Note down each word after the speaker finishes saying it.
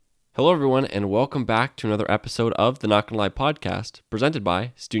Hello, everyone, and welcome back to another episode of the Not Gonna Lie podcast, presented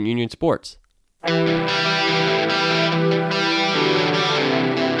by Student Union Sports. All right,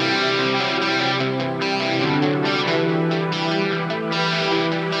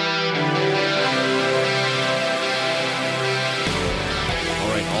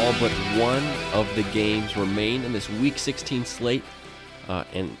 all but one of the games remain in this Week 16 slate,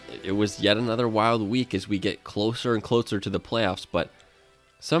 and it was yet another wild week as we get closer and closer to the playoffs, but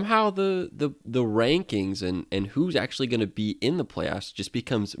somehow the rankings and who's actually going to be in the playoffs just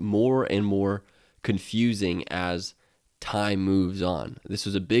becomes more and more confusing as time moves on. This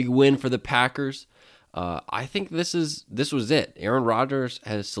was a big win for the Packers. I think this was it. Aaron Rodgers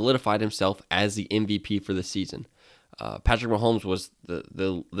has solidified himself as the MVP for the season. Patrick Mahomes was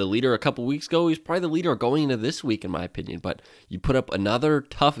the leader a couple weeks ago. He's probably the leader going into this week, in my opinion. But you put up another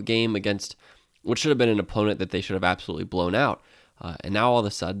tough game against what should have been an opponent that they should have absolutely blown out. And now all of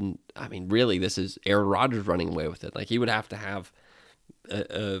a sudden, I mean, really, this is Aaron Rodgers running away with it. Like, he would have to have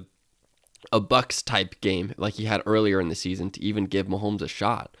a Bucks type game like he had earlier in the season to even give Mahomes a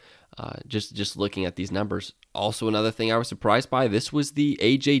shot. Just looking at these numbers. Also, another thing I was surprised by, this was the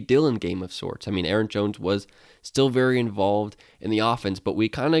A.J. Dillon game of sorts. I mean, Aaron Jones was still very involved in the offense, but we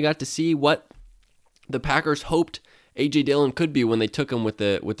kind of got to see what the Packers hoped A.J. Dillon could be when they took him with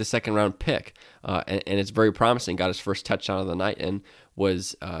the second round pick, and it's very promising. Got his first touchdown of the night and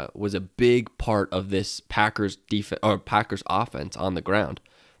was a big part of this Packers defense or Packers offense on the ground.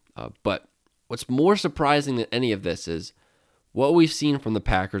 But what's more surprising than any of this is what we've seen from the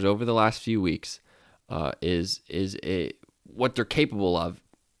Packers over the last few weeks is what they're capable of.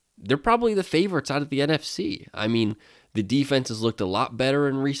 They're probably the favorites out of the NFC. I mean, the defense has looked a lot better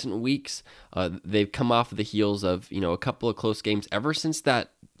in recent weeks. They've come off of the heels of a couple of close games ever since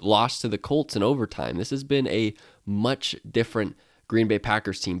that loss to the Colts in overtime. This has been a much different Green Bay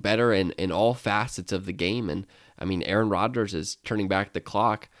Packers team, better in all facets of the game. And I mean, Aaron Rodgers is turning back the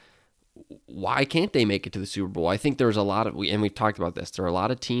clock. Why can't they make it to the Super Bowl? I think there's a lot of, and we've talked about this, there are a lot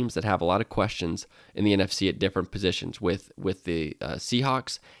of teams that have a lot of questions in the NFC at different positions. With the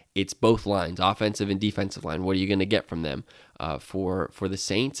Seahawks, it's both lines, offensive and defensive line. What are you going to get from them? For the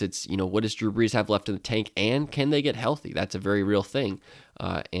Saints, it's, what does Drew Brees have left in the tank, and can they get healthy? That's a very real thing.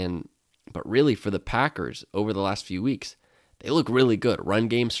 But really, for the Packers, over the last few weeks, they look really good. Run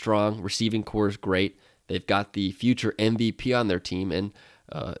game strong, receiving core is great. They've got the future MVP on their team, and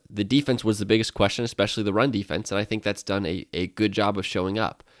the defense was the biggest question, especially the run defense, and I think that's done a good job of showing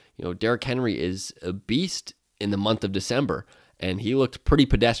up. Derrick Henry is a beast in the month of December, and he looked pretty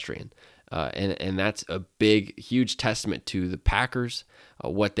pedestrian. And that's a big, huge testament to the Packers,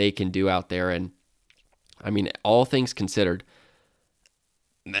 what they can do out there. And I mean, all things considered,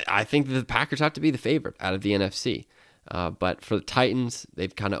 I think that the Packers have to be the favorite out of the NFC. But for the Titans,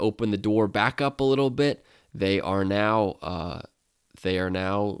 they've kind of opened the door back up a little bit. They are now,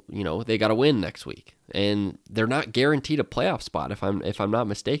 they got to win next week, and they're not guaranteed a playoff spot. If I'm not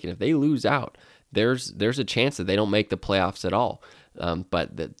mistaken, if they lose out, there's a chance that they don't make the playoffs at all.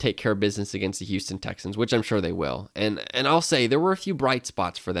 But take care of business against the Houston Texans, which I'm sure they will. And I'll say there were a few bright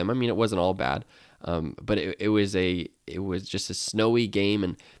spots for them. I mean, it wasn't all bad, but it was just a snowy game,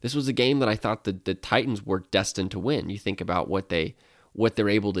 and this was a game that I thought the Titans were destined to win. You think about what they're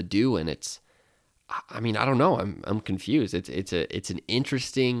able to do, and I don't know. I'm confused. It's an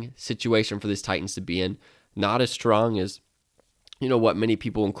interesting situation for this Titans to be in. Not as strong as what many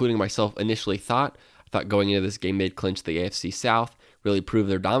people, including myself, initially thought. I thought going into this game they'd clinch the AFC South, really prove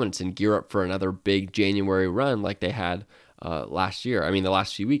their dominance, and gear up for another big January run like they had last year. I mean, the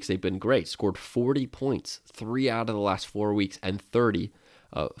last few weeks they've been great. Scored 40 points 3 out of the last 4 weeks, and 30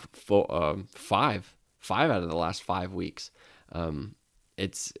 five out of the last 5 weeks.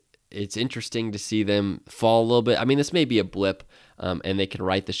 It's interesting to see them fall a little bit. I mean, this may be a blip, and they can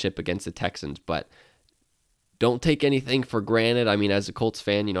right the ship against the Texans, but don't take anything for granted. I mean, as a Colts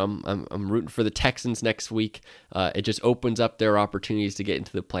fan, I'm rooting for the Texans next week. It just opens up their opportunities to get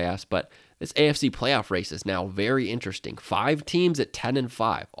into the playoffs. But this AFC playoff race is now very interesting. 5 teams at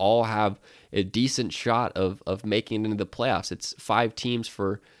 10-5 all have a decent shot of making it into the playoffs. It's 5 teams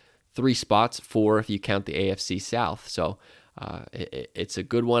for 3 spots, 4 if you count the AFC South. So it's a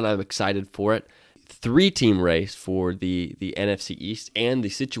good one. I'm excited for it. 3-team race for the NFC East, and the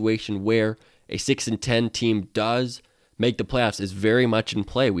situation where a 6-10 team does make the playoffs is very much in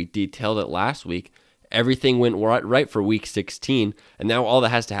play. We detailed it last week. Everything went right for Week 16, and now all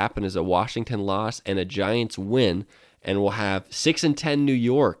that has to happen is a Washington loss and a Giants win, and we'll have 6-10 New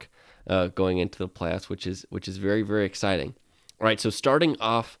York going into the playoffs, which is very, very exciting. All right, so starting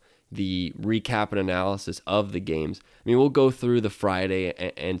off the recap and analysis of the games. I mean, we'll go through the Friday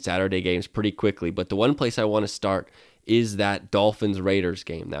and Saturday games pretty quickly, but the one place I want to start is that Dolphins-Raiders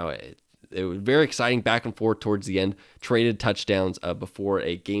game. Now, it was very exciting back and forth towards the end, traded touchdowns before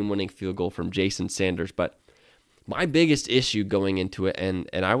a game-winning field goal from Jason Sanders. But my biggest issue going into it, and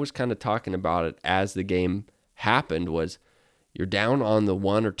I was kind of talking about it as the game happened, was you're down on the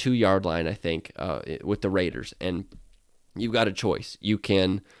 1 or 2 yard line, I think, with the Raiders, and you've got a choice. You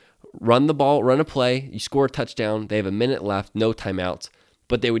can run the ball, run a play, you score a touchdown, they have a minute left, no timeouts,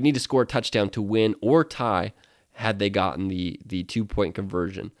 but they would need to score a touchdown to win or tie had they gotten the 2-point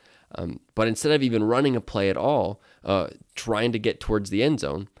conversion. But instead of even running a play at all, trying to get towards the end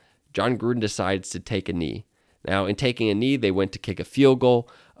zone, Jon Gruden decides to take a knee. Now, in taking a knee, they went to kick a field goal,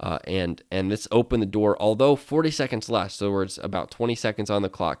 and this opened the door, although 40 seconds left, so it's about 20 seconds on the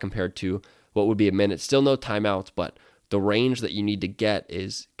clock compared to what would be a minute. Still no timeouts, but the range that you need to get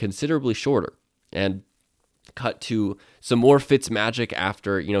is considerably shorter. And cut to some more Fitz magic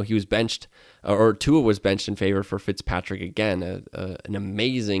after, he was benched, or Tua was benched in favor for Fitzpatrick again. An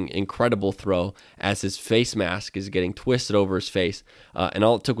amazing, incredible throw as his face mask is getting twisted over his face. And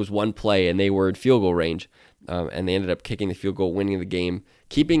all it took was one play, and they were in field goal range. And they ended up kicking the field goal, winning the game,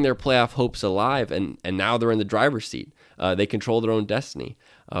 keeping their playoff hopes alive, and now they're in the driver's seat. They control their own destiny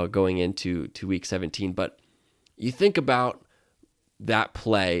going into Week 17. But you think about that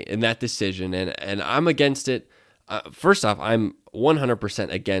play and that decision, and I'm against it. First off, I'm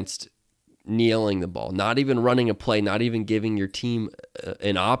 100% against kneeling the ball, not even running a play, not even giving your team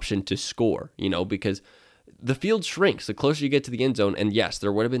an option to score, because the field shrinks the closer you get to the end zone. And yes,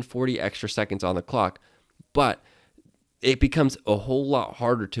 there would have been 40 extra seconds on the clock, but it becomes a whole lot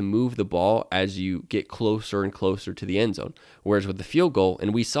harder to move the ball as you get closer and closer to the end zone. Whereas with the field goal,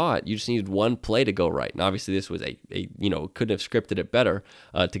 and we saw it, you just needed one play to go right. And obviously this was couldn't have scripted it better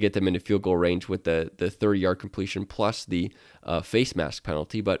to get them into field goal range with the 30-yard completion plus the face mask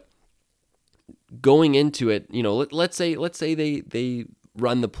penalty. But going into it, let's say they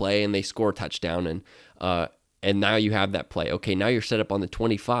run the play and they score a touchdown, and now you have that play. Okay, now you're set up on the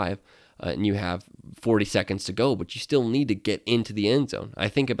 25. And you have 40 seconds to go, but you still need to get into the end zone. I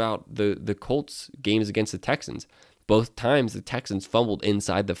think about the Colts games against the Texans. Both times the Texans fumbled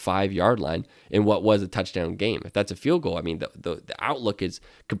inside the 5-yard line in what was a touchdown game. If that's a field goal, I mean, the outlook is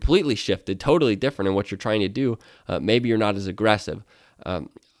completely shifted, totally different in what you're trying to do. Maybe you're not as aggressive. And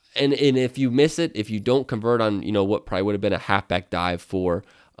if you miss it, if you don't convert on, what probably would have been a halfback dive for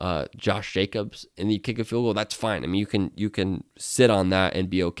Josh Jacobs, and you kick a field goal, that's fine. I mean, you can sit on that and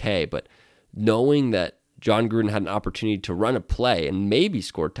be okay. But knowing that Jon Gruden had an opportunity to run a play and maybe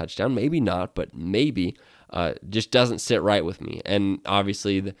score a touchdown, maybe not, but maybe, just doesn't sit right with me. And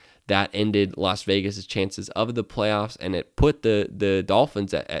obviously that ended Las Vegas' chances of the playoffs, and it put the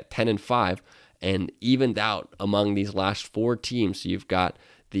Dolphins at 10-5 and evened out among these last 4 teams. So you've got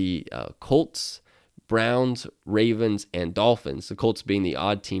the Colts, Browns, Ravens, and Dolphins, the Colts being the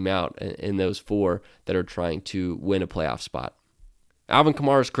odd team out in those 4 that are trying to win a playoff spot. Alvin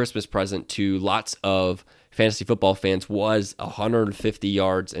Kamara's Christmas present to lots of fantasy football fans was 150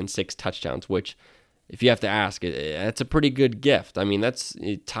 yards and 6 touchdowns, which, if you have to ask, that's a pretty good gift. I mean, that's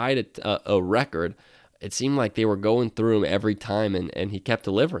tied at a record. It seemed like they were going through him every time, and he kept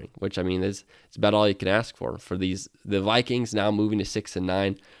delivering, which, I mean, it's about all you can ask for. For the Vikings now moving to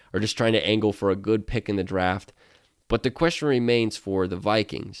 6-9, are just trying to angle for a good pick in the draft. But the question remains for the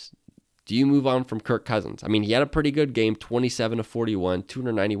Vikings. Do you move on from Kirk Cousins? I mean, he had a pretty good game, 27-41,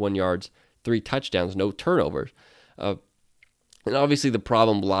 291 yards, 3 touchdowns, no turnovers. And obviously the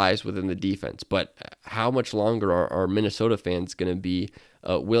problem lies within the defense. But how much longer are Minnesota fans going to be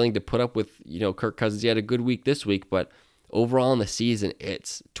willing to put up with, Kirk Cousins? He had a good week this week, but overall in the season,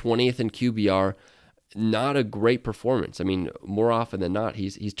 it's 20th in QBR. Not a great performance. I mean, more often than not,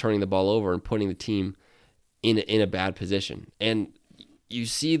 he's turning the ball over and putting the team in a bad position. And you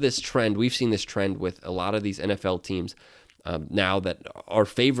see this trend. We've seen this trend with a lot of these NFL teams now that are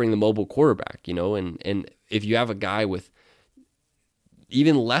favoring the mobile quarterback. And if you have a guy with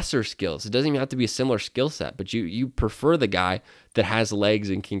even lesser skills, it doesn't even have to be a similar skill set, but you prefer the guy that has legs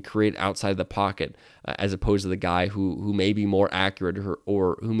and can create outside the pocket as opposed to the guy who may be more accurate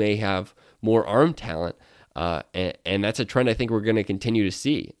or who may have more arm talent. And that's a trend I think we're going to continue to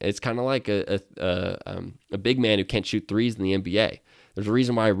see. It's kind of like a big man who can't shoot threes in the NBA. There's a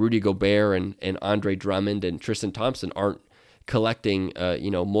reason why Rudy Gobert and Andre Drummond and Tristan Thompson aren't collecting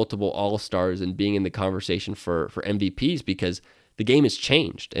multiple All-Stars and being in the conversation for MVPs, because the game has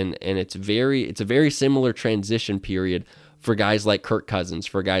changed, and it's a very similar transition period for guys like Kirk Cousins,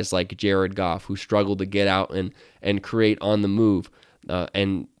 for guys like Jared Goff, who struggle to get out and create on the move.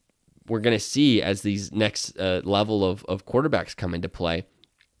 And we're going to see as these next level of quarterbacks come into play,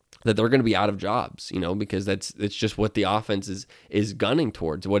 that they're going to be out of jobs, because it's just what the offense is gunning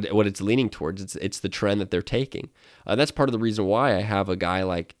towards, what it's leaning towards. It's the trend that they're taking. That's part of the reason why I have a guy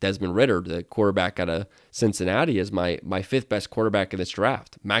like Desmond Ridder, the quarterback out of Cincinnati, as my fifth best quarterback in this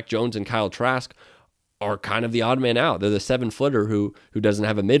draft. Mac Jones and Kyle Trask are kind of the odd man out. They're the 7-footer who doesn't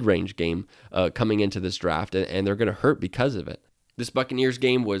have a mid-range game coming into this draft, and they're going to hurt because of it. This Buccaneers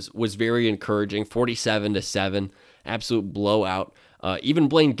game was very encouraging, 47-7, absolute blowout. Even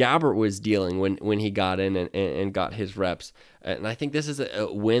Blaine Gabbert was dealing when he got in and got his reps. And I think this is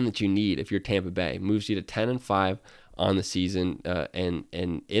a win that you need if you're Tampa Bay. Moves you to 10-5 on the season, and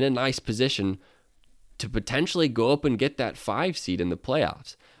in a nice position to potentially go up and get that 5 seed in the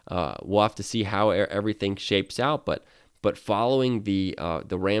playoffs. We'll have to see how everything shapes out. But following the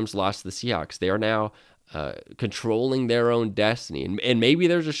Rams loss to the Seahawks, they are now controlling their own destiny. And maybe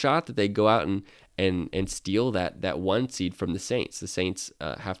there's a shot that they go out and steal that 1 seed from the Saints. The Saints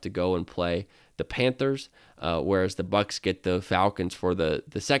have to go and play the Panthers, whereas the Bucs get the Falcons for the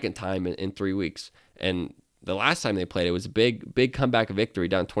second time in 3 weeks. And the last time they played, it was a big comeback victory,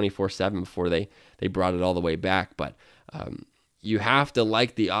 down 24-7 before they brought it all the way back. But you have to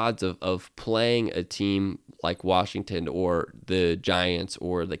like the odds of playing a team like Washington or the Giants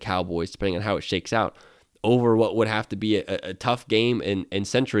or the Cowboys, depending on how it shakes out, over what would have to be a tough game in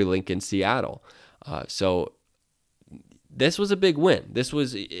CenturyLink in Seattle. So this was a big win. This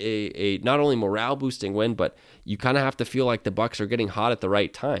was a not only morale boosting win, but you kind of have to feel like the Bucs are getting hot at the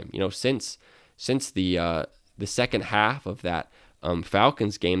right time. Since the second half of that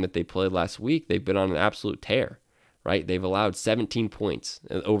Falcons game that they played last week, they've been on an absolute tear. Right? They've allowed 17 points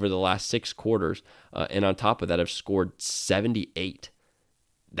over the last 6 quarters, and on top of that, have scored 78.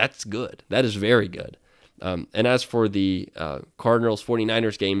 That's good. That is very good. And as for the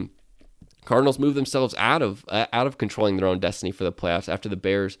Cardinals-49ers game, Cardinals moved themselves out of controlling their own destiny for the playoffs after the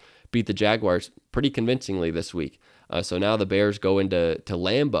Bears beat the Jaguars pretty convincingly this week. So now the Bears go into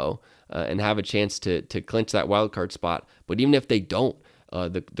Lambeau and have a chance to clinch that wild card spot. But even if they don't,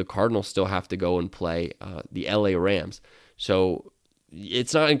 the Cardinals still have to go and play the LA Rams. So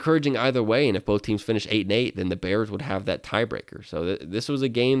it's not encouraging either way. And if both teams finish 8-8, then the Bears would have that tiebreaker. So this was a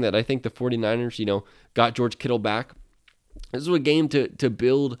game that I think the 49ers, got George Kittle back. This was a game to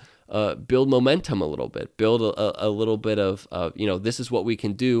build momentum a little bit, build a little bit of, this is what we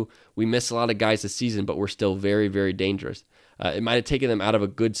can do. We miss a lot of guys this season, but we're still very, very dangerous. It might have taken them out of a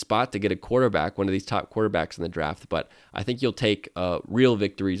good spot to get a quarterback, one of these top quarterbacks in the draft, but I think you'll take real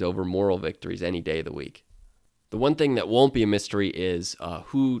victories over moral victories any day of the week. The one thing that won't be a mystery is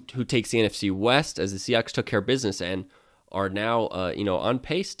who takes the NFC West, as the Seahawks took care of business and are now on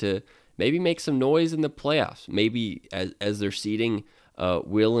pace to maybe make some noise in the playoffs. Maybe as their seeding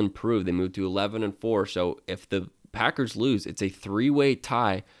will improve. They move to 11-4. So if the Packers lose, it's a 3-way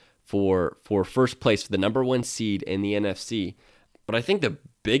tie for first place, for the number 1 seed in the NFC. But I think the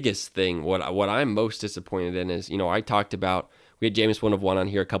biggest thing, what I'm most disappointed in is, I talked about, we had Jameis 1 of 1 on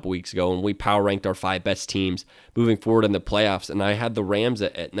here a couple weeks ago, and we power ranked our 5 best teams moving forward in the playoffs. And I had the Rams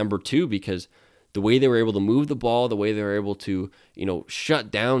at number 2 because the way they were able to move the ball, the way they were able to, shut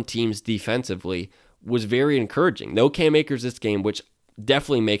down teams defensively was very encouraging. No Cam Akers this game, which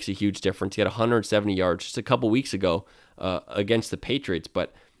definitely makes a huge difference. He had 170 yards just a couple weeks ago against the Patriots.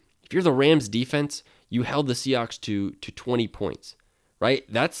 But if you're the Rams defense, you held the Seahawks to 20 points, right?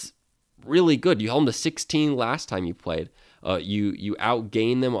 That's really good. You held them to 16 last time you played. You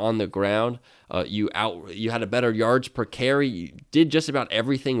outgained them on the ground. You had a better yards per carry. You did just about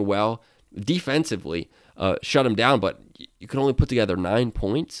everything well defensively. Shut them down, but you can only put together 9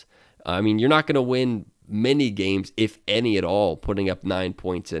 points. I mean, you're not going to win many games, if any at all, putting up 9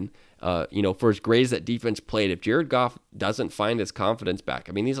 points. And for as great as that defense played, if Jared Goff doesn't find his confidence back,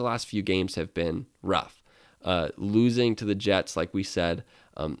 I mean, these last few games have been rough. Losing to the Jets, like we said,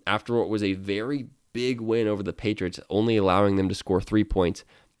 after what was a very big win over the Patriots, only allowing them to score 3 points,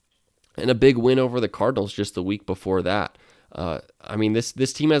 and a big win over the Cardinals just the week before that. I mean,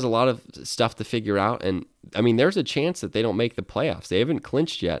 this team has a lot of stuff to figure out, and I mean, there's a chance that they don't make the playoffs. They haven't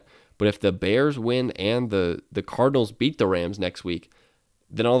clinched yet, but if the Bears win and the Cardinals beat the Rams next week,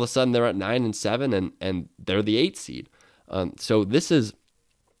 then all of a sudden they're at 9-7 and they're the 8th seed. So these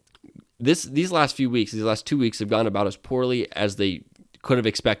last few weeks, these last 2 weeks have gone about as poorly as they could have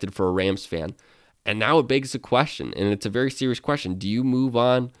expected for a Rams fan. And now it begs the question, and it's a very serious question. Do you move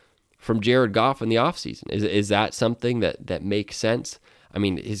on from Jared Goff in the offseason? Is that something that makes sense? I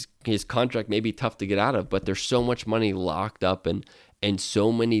mean, his contract may be tough to get out of, but there's so much money locked up and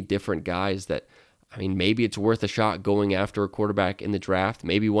so many different guys that I mean, maybe it's worth a shot going after a quarterback in the draft,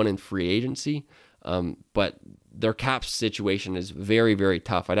 maybe one in free agency. But their cap situation is very, very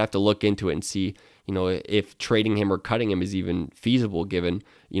tough. I'd have to look into it and see, if trading him or cutting him is even feasible given,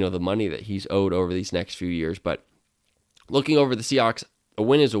 the money that he's owed over these next few years. But looking over the Seahawks, a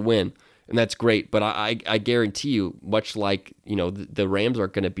win is a win, and that's great. But I guarantee you, much like, the Rams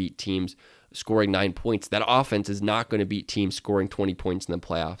aren't going to beat teams scoring 9 points, that offense is not going to beat teams scoring 20 points in the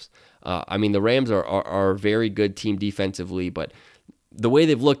playoffs. I mean, the Rams are a very good team defensively, but the way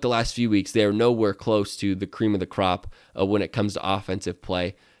they've looked the last few weeks, they're nowhere close to the cream of the crop when it comes to offensive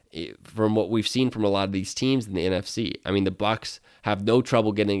play. From what we've seen from a lot of these teams in the NFC, I mean, the Bucs have no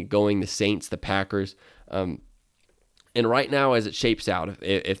trouble getting it going. The Saints, the Packers, and right now, as it shapes out,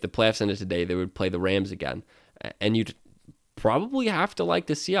 if the playoffs ended today, they would play the Rams again, and you'd probably have to like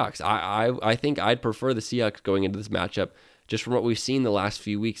the Seahawks. I think I'd prefer the Seahawks going into this matchup just from what we've seen the last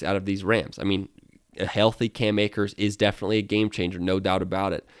few weeks out of these Rams. I mean, a healthy Cam Akers is definitely a game changer, no doubt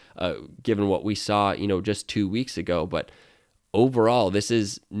about it, given what we saw, just 2 weeks ago. But overall, this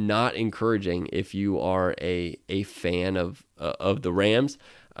is not encouraging if you are a fan of the Rams.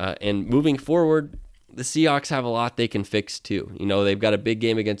 And moving forward, the Seahawks have a lot they can fix too. They've got a big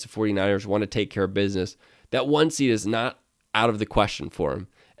game against the 49ers, want to take care of business. That 1 seed is not out of the question for them.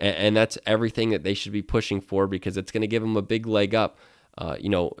 And that's everything that they should be pushing for because it's going to give them a big leg up.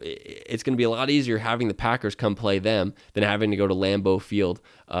 It's going to be a lot easier having the Packers come play them than having to go to Lambeau Field,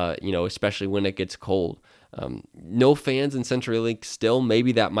 especially when it gets cold. No fans in CenturyLink still.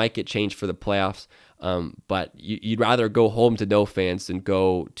 Maybe that might get changed for the playoffs. But you'd rather go home to no fans than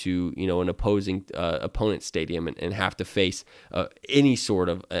go to an opposing opponent stadium and have to face any sort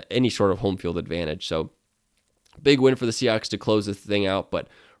of home field advantage. So big win for the Seahawks to close this thing out, but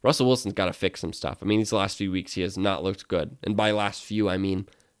Russell Wilson's got to fix some stuff. I mean, these last few weeks he has not looked good, and by last few I mean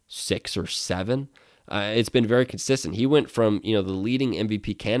 6 or 7. It's been very consistent. He went from the leading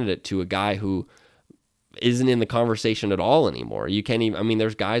MVP candidate to a guy who isn't in the conversation at all anymore. You can't even. I mean,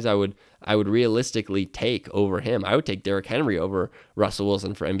 there's guys I would realistically take over him. I would take Derrick Henry over Russell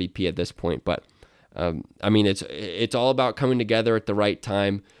Wilson for MVP at this point. But I mean, it's all about coming together at the right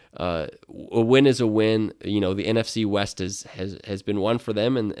time. A win is a win. The NFC West has been won for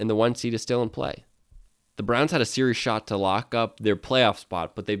them, and the 1 seed is still in play. The Browns had a serious shot to lock up their playoff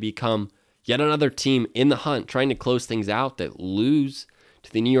spot, but they become yet another team in the hunt, trying to close things out that lose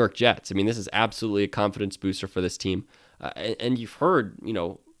to the New York Jets. I mean, this is absolutely a confidence booster for this team. And you've heard,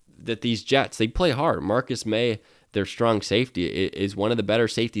 that these Jets, they play hard. Marcus May, their strong safety, is one of the better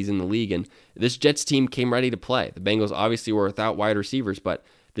safeties in the league. And this Jets team came ready to play. The Bengals obviously were without wide receivers, but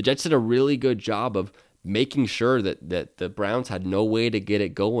the Jets did a really good job of making sure that the Browns had no way to get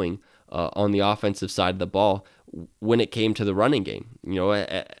it going on the offensive side of the ball when it came to the running game.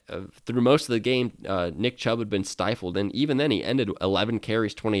 Through most of the game, Nick Chubb had been stifled, and even then he ended 11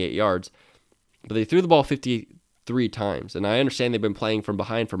 carries, 28 yards. But they threw the ball 53 times, and I understand they've been playing from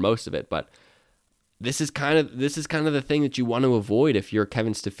behind for most of it, but this is kind of the thing that you want to avoid if you're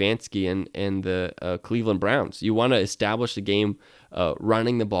Kevin Stefanski and the Cleveland Browns. You want to establish the game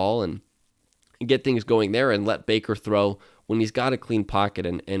running the ball and get things going there and let Baker throw when he's got a clean pocket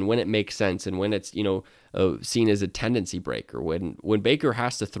and when it makes sense and when it's seen as a tendency breaker. When Baker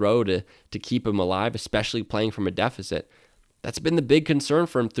has to throw to keep him alive, especially playing from a deficit, that's been the big concern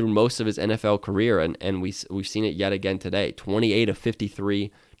for him through most of his NFL career, and we've seen it yet again today. 28 of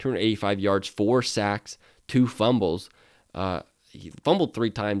 53, 285 yards, 4 sacks, 2 fumbles. He fumbled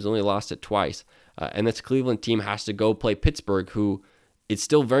 3 times, only lost it twice. And this Cleveland team has to go play Pittsburgh, who is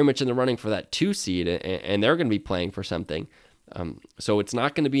still very much in the running for that 2 seed, and they're going to be playing for something. So it's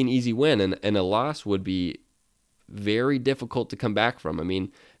not going to be an easy win, and a loss would be very difficult to come back from. I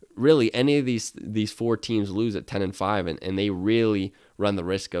mean, really, any of these 4 teams lose at 10-5, and they really run the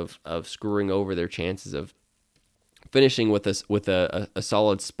risk of screwing over their chances of finishing with a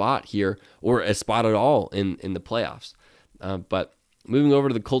solid spot here, or a spot at all in the playoffs. But moving over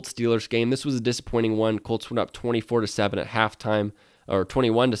to the Colts-Steelers game, this was a disappointing one. Colts went up 24-7 at halftime, or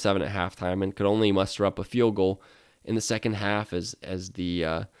 21-7 at halftime, and could only muster up a field goal in the second half as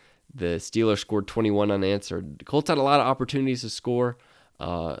the Steelers scored 21 unanswered. The Colts had a lot of opportunities to score.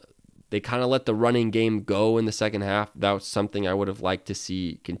 They kind of let the running game go in the second half. That was something I would have liked to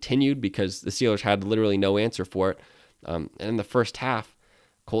see continued because the Steelers had literally no answer for it. And in the first half,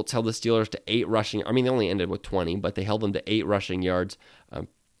 Colts held the Steelers to 8 rushing. I mean, they only ended with 20, but they held them to 8 rushing yards.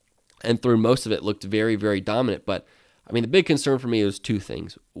 And through most of it, looked very, very dominant. But, I mean, the big concern for me was 2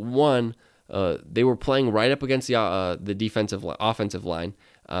 things. One, they were playing right up against the offensive line,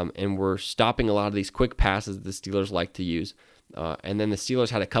 and were stopping a lot of these quick passes that the Steelers like to use. And then the Steelers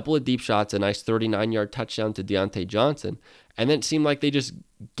had a couple of deep shots, a nice 39-yard touchdown to Deontay Johnson, and then it seemed like they just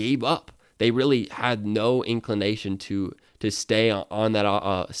gave up. They really had no inclination to stay on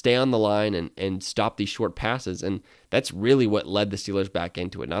that stay on the line and stop these short passes, and that's really what led the Steelers back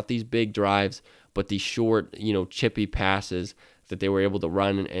into it. Not these big drives, but these short, chippy passes that they were able to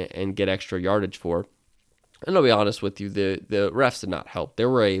run and get extra yardage for. And I'll be honest with you, the refs did not help. There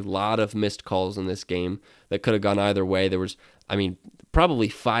were a lot of missed calls in this game that could have gone either way. There was, probably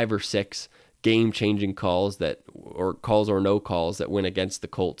 5 or 6 game-changing calls calls or no calls that went against the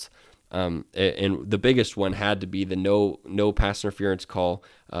Colts. And the biggest one had to be the no pass interference call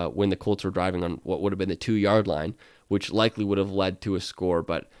when the Colts were driving on what would have been the 2-yard line, which likely would have led to a score.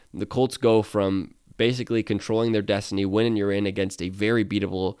 But the Colts go from basically controlling their destiny, winning you're in against a very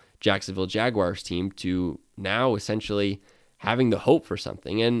beatable Jacksonville Jaguars team, to now essentially having the hope for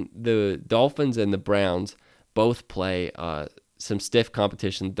something. And the Dolphins and the Browns both play some stiff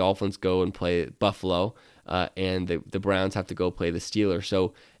competition. The Dolphins go and play Buffalo, and the Browns have to go play the Steelers.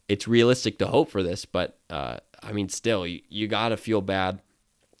 So it's realistic to hope for this, but still, you got to feel bad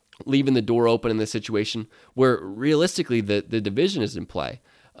leaving the door open in this situation where realistically the division is in play.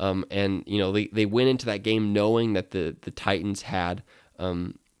 They went into that game knowing that the Titans had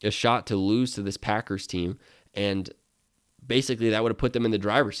a shot to lose to this Packers team, and basically that would have put them in the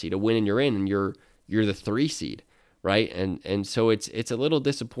driver's seat. A win and you're in, and you're the 3 seed, right? And so it's a little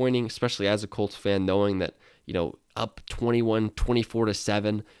disappointing, especially as a Colts fan, knowing that up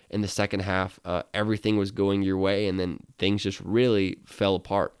 24-7 in the second half, everything was going your way, and then things just really fell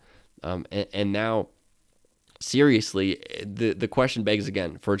apart. And now, seriously, the question begs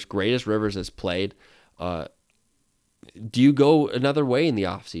again: for as great as Rivers has played, do you go another way in the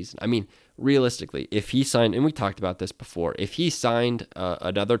offseason? Realistically, if he signed, and we talked about this before, if he signed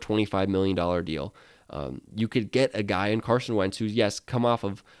another $25 million deal, you could get a guy in Carson Wentz who's, yes, come off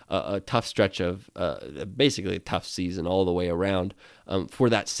of a tough stretch of basically a tough season all the way around, for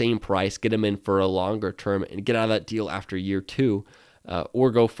that same price, get him in for a longer term and get out of that deal after year 2, or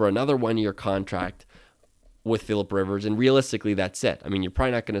go for another 1-year contract with Phillip Rivers. And realistically, that's it. You're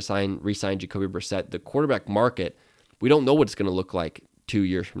probably not going to re-sign Jacoby Brissett. The quarterback market, we don't know what it's going to look like 2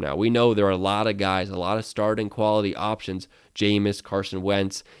 years from now. We know there are a lot of guys, a lot of starting quality options, Jameis, Carson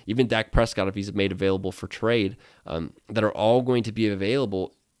Wentz, even Dak Prescott, if he's made available for trade, that are all going to be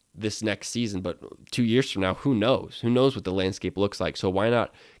available this next season. But 2 years from now, who knows? Who knows what the landscape looks like? So why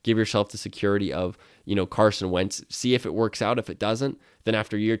not give yourself the security of, Carson Wentz, see if it works out. If it doesn't, then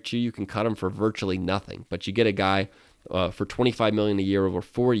after year 2, you can cut him for virtually nothing. But you get a guy for $25 million a year over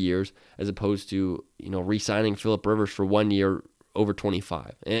 4 years, as opposed to, re-signing Phillip Rivers for 1 year over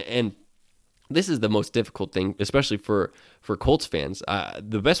 25. And this is the most difficult thing, especially for Colts fans.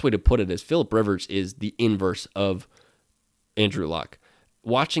 The best way to put it is Phillip Rivers is the inverse of Andrew Luck.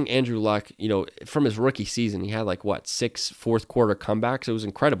 Watching Andrew Luck, from his rookie season, he had 6 fourth quarter comebacks. It was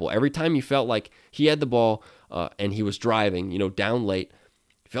incredible. Every time you felt like he had the ball and he was driving, down late,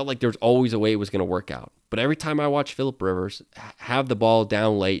 it felt like there was always a way it was going to work out. But every time I watch Phillip Rivers have the ball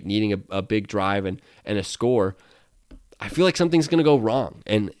down late, needing a big drive and a score, I feel like something's going to go wrong.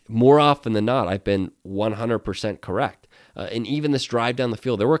 And more often than not, I've been 100% correct. And even this drive down the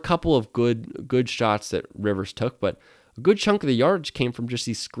field, there were a couple of good shots that Rivers took, but a good chunk of the yardage came from just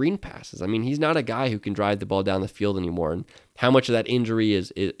these screen passes. He's not a guy who can drive the ball down the field anymore. And how much of that injury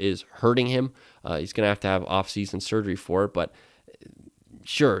is hurting him, he's going to have off-season surgery for it. But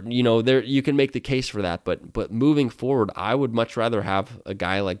sure, there you can make the case for that. But moving forward, I would much rather have a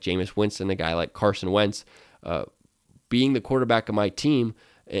guy like Jameis Winston, a guy like Carson Wentz, being the quarterback of my team,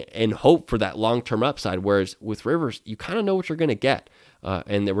 and hope for that long-term upside. Whereas with Rivers, you kind of know what you're going to get.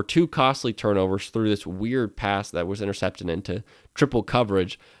 And there were 2 costly turnovers through this weird pass that was intercepted into triple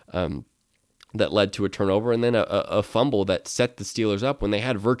coverage that led to a turnover, and then a fumble that set the Steelers up when they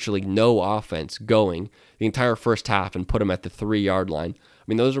had virtually no offense going the entire first half and put them at the 3-yard line.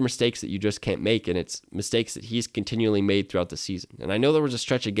 Those are mistakes that you just can't make, and it's mistakes that he's continually made throughout the season. And I know there was a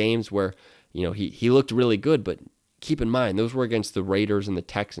stretch of games where he looked really good, but keep in mind, those were against the Raiders and the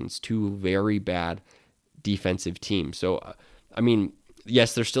Texans, 2 very bad defensive teams. So,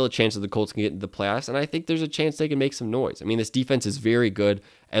 yes, there's still a chance that the Colts can get into the playoffs, and I think there's a chance they can make some noise. This defense is very good,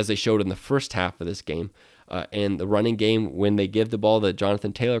 as they showed in the first half of this game. And the running game, when they give the ball to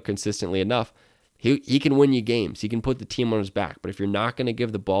Jonathan Taylor consistently enough, he can win you games. He can put the team on his back. But if you're not going to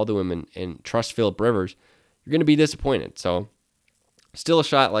give the ball to him and trust Phillip Rivers, you're going to be disappointed. So, still a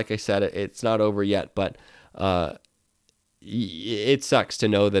shot, like I said. It's not over yet, but it sucks to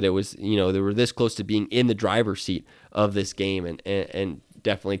know that it was, they were this close to being in the driver's seat of this game, and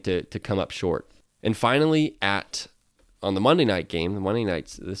definitely to come up short. And finally, at on the Monday night game, the Monday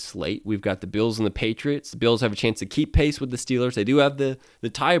night's the slate, we've got the Bills and the Patriots. The Bills have a chance to keep pace with the Steelers. They do have the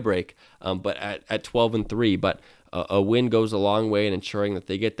tie break, but at 12-3. But a win goes a long way in ensuring that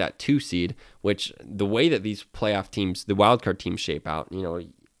they get that 2 seed, which the way that these playoff teams, the wildcard teams shape out,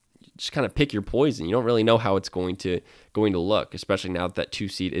 just kind of pick your poison. You don't really know how it's going to look, especially now that 2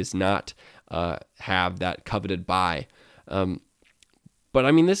 seed is not have that coveted bye. But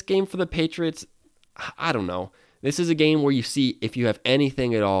I mean, this game for the Patriots, I don't know. This is a game where you see if you have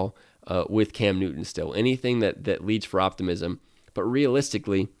anything at all with Cam Newton still, anything that leads for optimism. But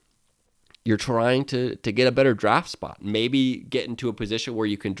realistically, you're trying to get a better draft spot. Maybe get into a position where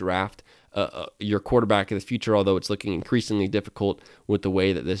you can draft your quarterback of the future, although it's looking increasingly difficult with the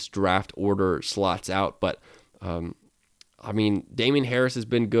way that this draft order slots out. But, I mean, Damian Harris has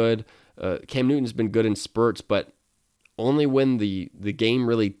been good. Cam Newton's been good in spurts, but only when the game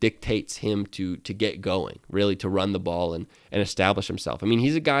really dictates him to get going, really to run the ball and establish himself. I mean,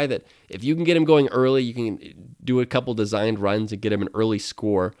 he's a guy that if you can get him going early, you can do a couple designed runs and get him an early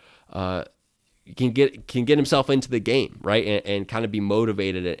score. Can get himself into the game, right, and kind of be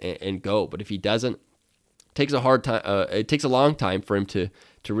motivated and go. But if he doesn't, it takes a hard time. It takes a long time for him to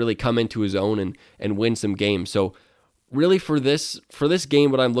really come into his own and win some games. So really for this game,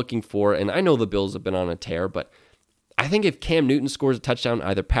 what I'm looking for, and I know the Bills have been on a tear, but I think if Cam Newton scores a touchdown,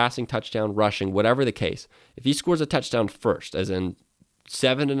 either passing touchdown, rushing, whatever the case, if he scores a touchdown first, as in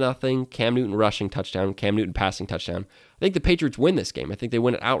 7-0, Cam Newton rushing touchdown, Cam Newton passing touchdown, I think the Patriots win this game. I think they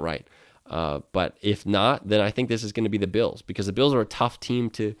win it outright. But if not, then I think this is going to be the Bills, because the Bills are a tough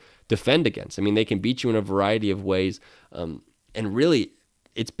team to defend against. I mean, they can beat you in a variety of ways. And really,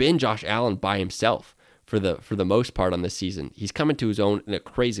 it's been Josh Allen by himself for the most part on this season. He's coming to his own in a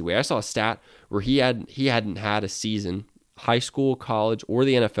crazy way. I saw a stat where he hadn't had a season, high school, college, or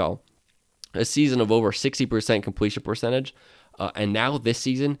the NFL, a season of over 60% completion percentage. And now this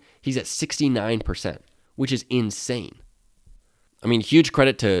season, he's at 69%, which is insane. I mean, huge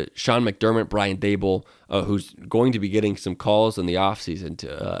credit to Sean McDermott, Brian Daboll, who's going to be getting some calls in the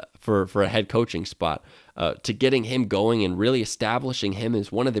offseason for a head coaching spot, to getting him going and really establishing him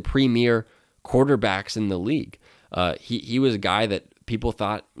as one of the premier quarterbacks in the league. He was a guy that people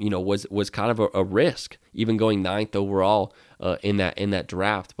thought was kind of a risk, even going 9th overall in that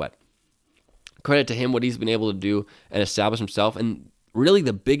draft. But credit to him, what he's been able to do and establish himself. And really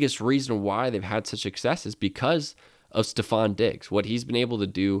the biggest reason why they've had such success is because of Stephon Diggs. What he's been able to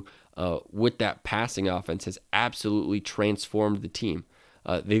do with that passing offense has absolutely transformed the team.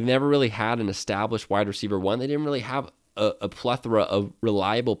 They've never really had an established wide receiver one. They didn't really have a plethora of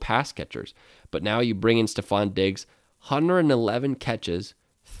reliable pass catchers. But now you bring in Stephon Diggs, 111 catches,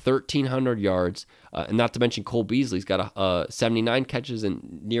 1,300 yards, and not to mention Cole Beasley's got 79 catches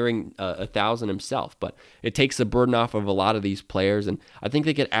and nearing 1,000 himself. But it takes the burden off of a lot of these players, and I think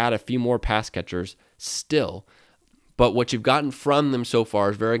they could add a few more pass catchers still. But what you've gotten from them so far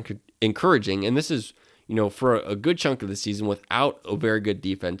is very encouraging, and this is, for a good chunk of the season without a very good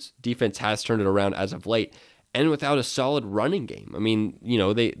defense. Defense has turned it around as of late, and without a solid running game. I mean,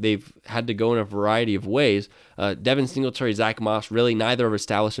 they've had to go in a variety of ways. Devin Singletary, Zach Moss, really neither have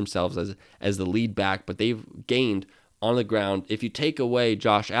established themselves as the lead back, but they've gained on the ground. If you take away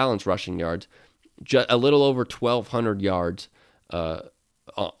Josh Allen's rushing yards, a little over 1,200 yards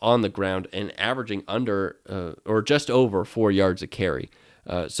on the ground and averaging under or just over 4 yards a carry.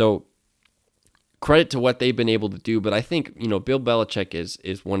 So credit to what they've been able to do. But I think, Bill Belichick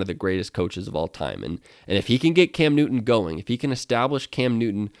is one of the greatest coaches of all time. And if he can get Cam Newton going, if he can establish Cam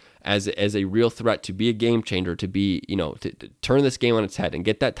Newton as a real threat to be a game changer, to be, to turn this game on its head and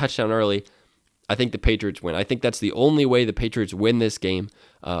get that touchdown early, I think the Patriots win. I think that's the only way the Patriots win this game.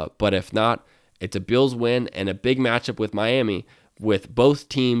 But if not, it's a Bills win and a big matchup with Miami, with both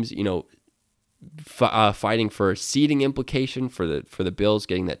teams, fighting for seeding implication for the Bills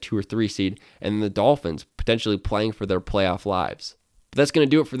getting that 2 or 3 seed, and the Dolphins potentially playing for their playoff lives. But that's going to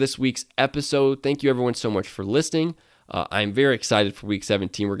do it for this week's episode. Thank you everyone so much for listening. I'm very excited for Week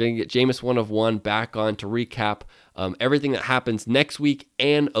 17. We're going to get Jameis 1 of 1 back on to recap everything that happens next week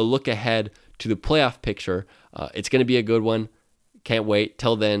and a look ahead to the playoff picture. It's going to be a good one. Can't wait.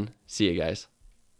 Till then, see you guys.